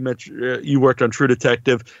you mentioned, you worked on True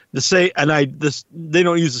Detective. They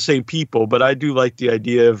don't use the same people, but I do like the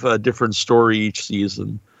idea of a different story each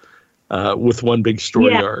season with one big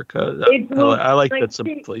story arc. I like that some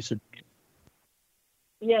places.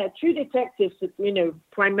 Yeah, True Detectives,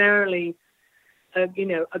 primarily, a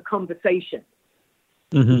conversation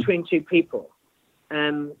between two people,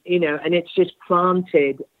 and it's just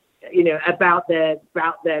planted, about their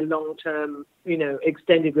long-term,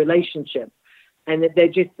 extended relationship, and that they're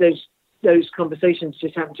just those conversations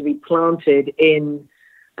just happen to be planted in,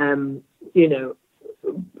 a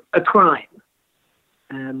crime,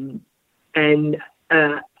 but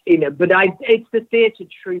it's the Theatre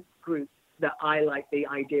Truth group that I like the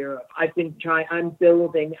idea of. I'm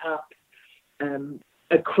building up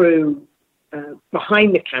a crew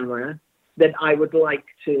behind the camera that I would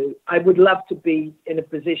love to be in a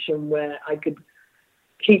position where I could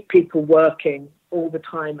keep people working all the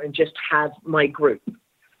time and just have my group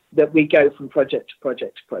that we go from project to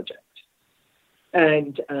project to project.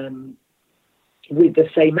 And with the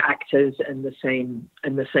same actors and the same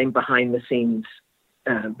behind the scenes,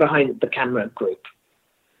 behind the camera group.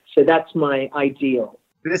 So that's my ideal.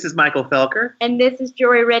 This is Michael Felker. And this is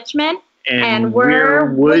Jory Richmond. And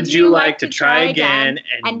we're Would You Like to Try Again?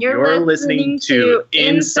 And you're listening to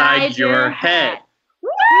Inside Your Head.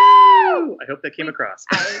 Woo! I hope that came across.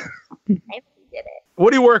 I did it.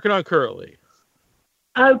 What are you working on currently?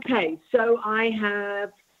 Okay, so I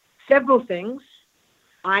have several things.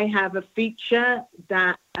 I have a feature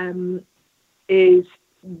that is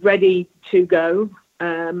ready to go.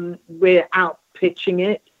 We're out pitching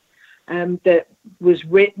it. That was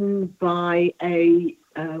written by a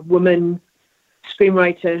woman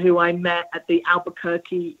screenwriter who I met at the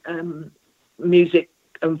Albuquerque Music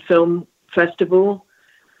and Film Festival,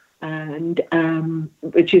 and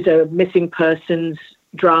which is a missing persons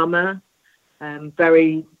drama,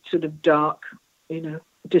 very sort of dark,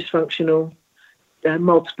 dysfunctional,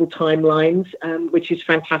 multiple timelines, which is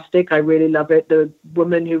fantastic. I really love it. The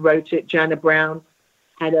woman who wrote it, Jana Brown,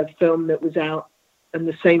 had a film that was out in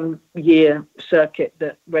the same year circuit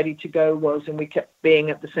that Ready to Go was, and we kept being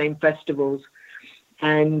at the same festivals.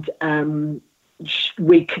 And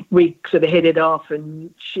we sort of hit it off,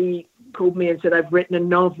 and she called me and said, I've written a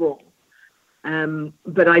novel,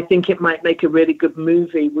 but I think it might make a really good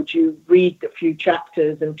movie. Would you read a few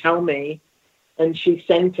chapters and tell me? And she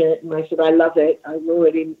sent it, and I said, I love it. I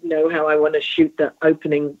already know how I want to shoot the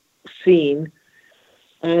opening scene.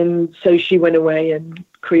 And so she went away and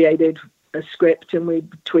created a script, and we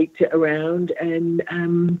tweaked it around, and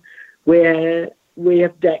we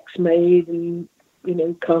have decks made, and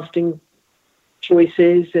casting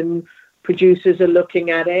choices, and producers are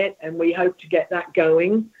looking at it, and we hope to get that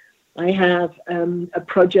going. I have a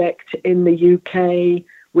project in the UK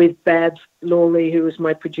with Bev Lawley, who was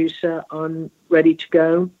my producer on Ready to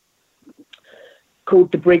Go,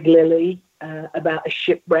 called The Brig Lily, about a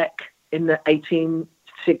shipwreck in the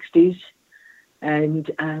 1860s, and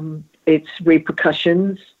its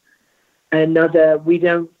repercussions.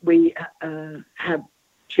 We have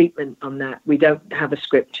treatment on that. We don't have a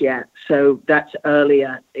script yet, so that's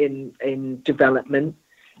earlier in development.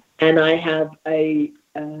 And I have a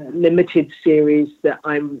limited series that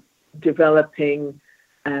I'm developing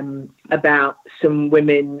about some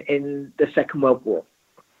women in the Second World War.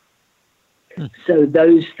 So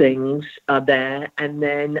those things are there. And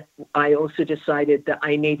then I also decided that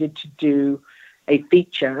I needed to do a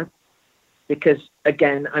feature, because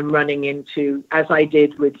again, I'm running into, as I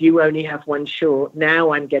did with You Only Have One Short,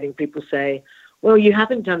 now I'm getting people say, well, you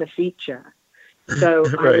haven't done a feature. So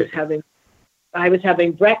right. I was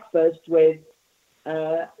having breakfast with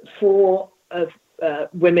 4 of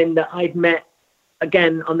women that I'd met,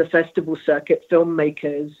 again, on the festival circuit,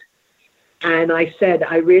 filmmakers. And I said,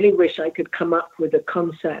 I really wish I could come up with a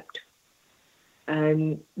concept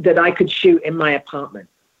and that I could shoot in my apartment.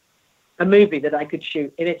 A movie that I could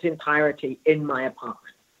shoot in its entirety in my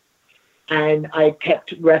apartment. And I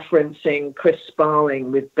kept referencing Chris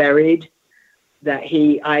Sparling with Buried, that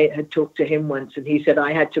I had talked to him once, and he said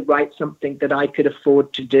I had to write something that I could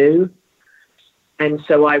afford to do. And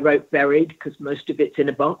so I wrote Buried, because most of it's in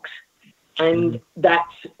a box. And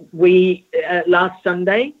last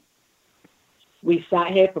Sunday, we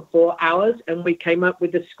sat here for 4 hours and we came up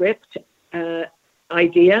with a script,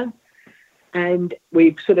 idea, and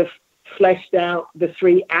we've sort of fleshed out the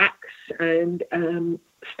 3 acts, and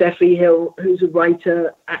Steffi Hill, who's a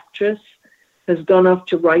writer actress, has gone off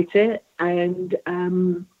to write it, and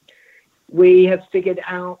we have figured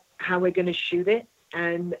out how we're going to shoot it.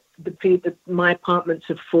 And my apartment's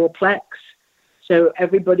a 4-plex, so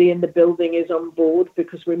everybody in the building is on board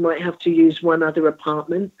because we might have to use one other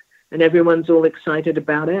apartment, and everyone's all excited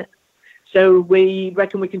about it. So we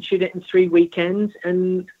reckon we can shoot it in 3 weekends,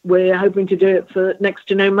 and we're hoping to do it for next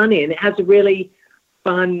to no money. And it has a really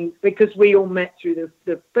fun, because we all met through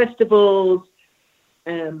the festivals,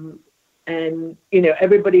 and, you know,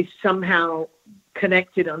 everybody's somehow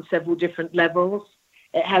connected on several different levels.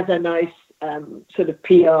 It has a nice sort of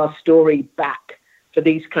PR story back for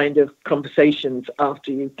these kind of conversations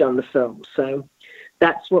after you've done the film. So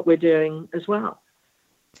that's what we're doing as well.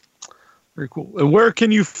 Very cool. And where can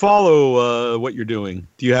you follow what you're doing?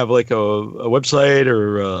 Do you have like a website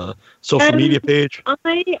or a social media page?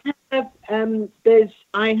 I have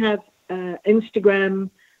Instagram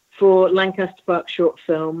for Lancaster Park Short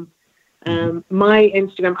Film. My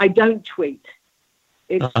Instagram, I don't tweet.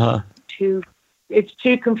 It's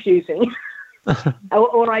too confusing.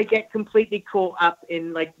 or I get completely caught up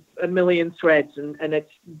in like a million threads, and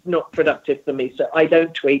it's not productive for me. So I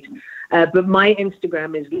don't tweet. But my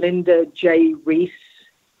Instagram is Linda J. Reese,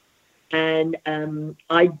 and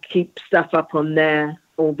I keep stuff up on there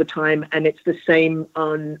all the time, and it's the same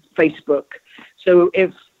on Facebook. So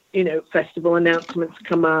if, you know, festival announcements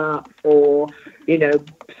come up, or, you know,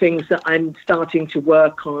 things that I'm starting to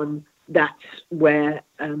work on, that's where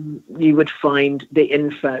you would find the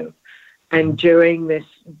info. And during this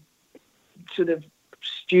sort of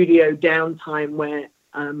studio downtime where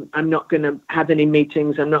I'm not going to have any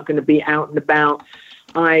meetings, I'm not going to be out and about,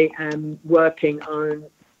 I am working on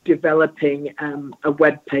developing a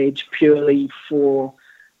web page purely for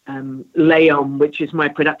Leon, which is my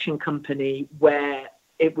production company, where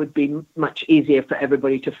it would be much easier for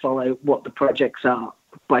everybody to follow what the projects are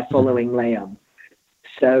by following Leon.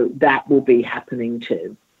 So that will be happening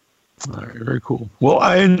too. All right, very cool. Well,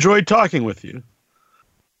 I enjoyed talking with you.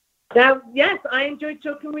 Now, yes, I enjoyed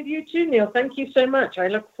talking with you too, Neil. Thank you so much. I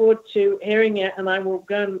look forward to hearing it, and I will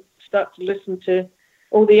go and start to listen to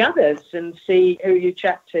all the others and see who you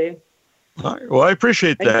chat to. All right, well, I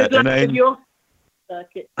appreciate that. Good luck with your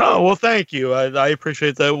circuit. Oh, well, thank you. I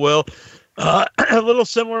appreciate that. Well, a little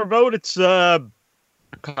similar vote. It's kind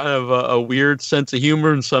of a weird sense of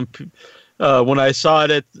humor, and some. When I saw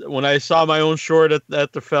my own short at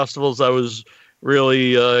the festivals, I was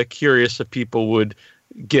really curious if people would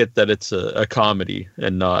get that it's a comedy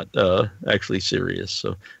and not actually serious.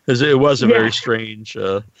 So, because it was a very strange,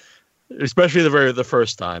 especially the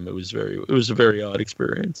first time, it was a very odd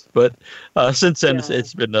experience. But since then,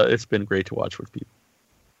 it's been great to watch with people.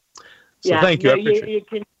 So thank you.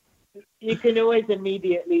 You can always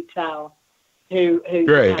immediately tell who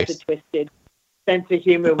has a twisted sense of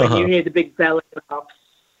humor when you hear the big belly laughs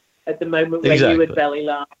at the moment where you would belly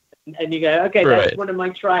laugh, and you go, okay, that's one of my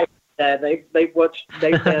tribes there. They've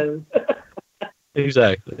know.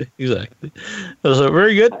 Exactly. So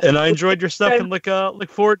very good, and I enjoyed your stuff, and look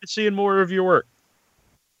forward to seeing more of your work.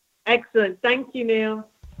 Excellent. Thank you, Neil.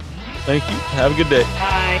 Thank you. Have a good day.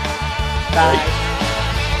 Bye.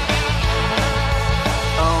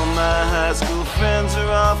 All my high school friends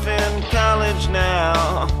are off in college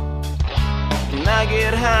now, and I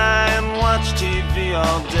get high and watch TV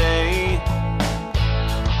all day.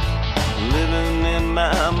 Living in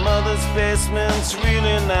my mother's basement's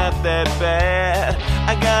really not that bad.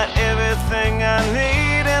 I got everything I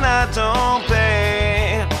need and I don't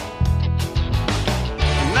pay.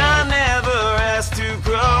 And I never asked to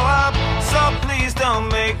grow up, so please don't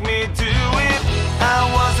make me do it. I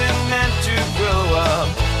wasn't meant to grow up,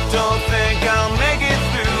 don't think I'll make it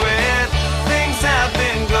through it. Things have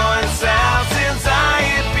been going south since I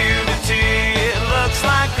hit puberty. It looks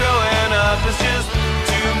like growing up is just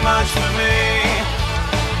too much for me.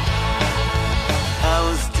 I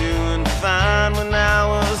was doing fine when I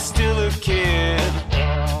was still a kid,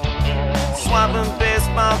 swapping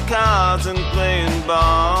baseball cards and playing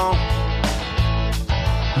ball.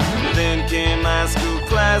 Then came high school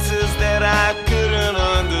classes that I couldn't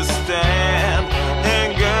understand,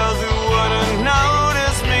 and girls who wouldn't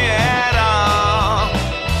notice me at all.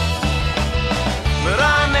 But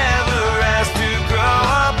I never asked to grow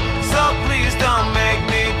up, so please don't make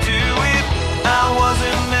me do it. I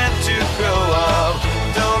wasn't meant to grow up,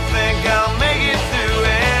 don't think I'll make it through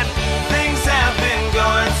it. Things have been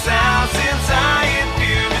going south since I hit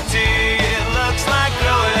puberty. It looks like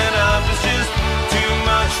growing up is just too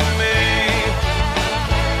much for me.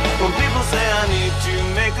 When people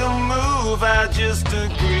move, I just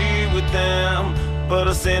agree with them. But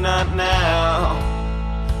I say not now,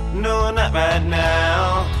 no, not right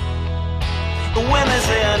now. When they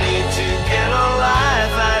say I need to get a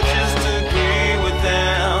life, I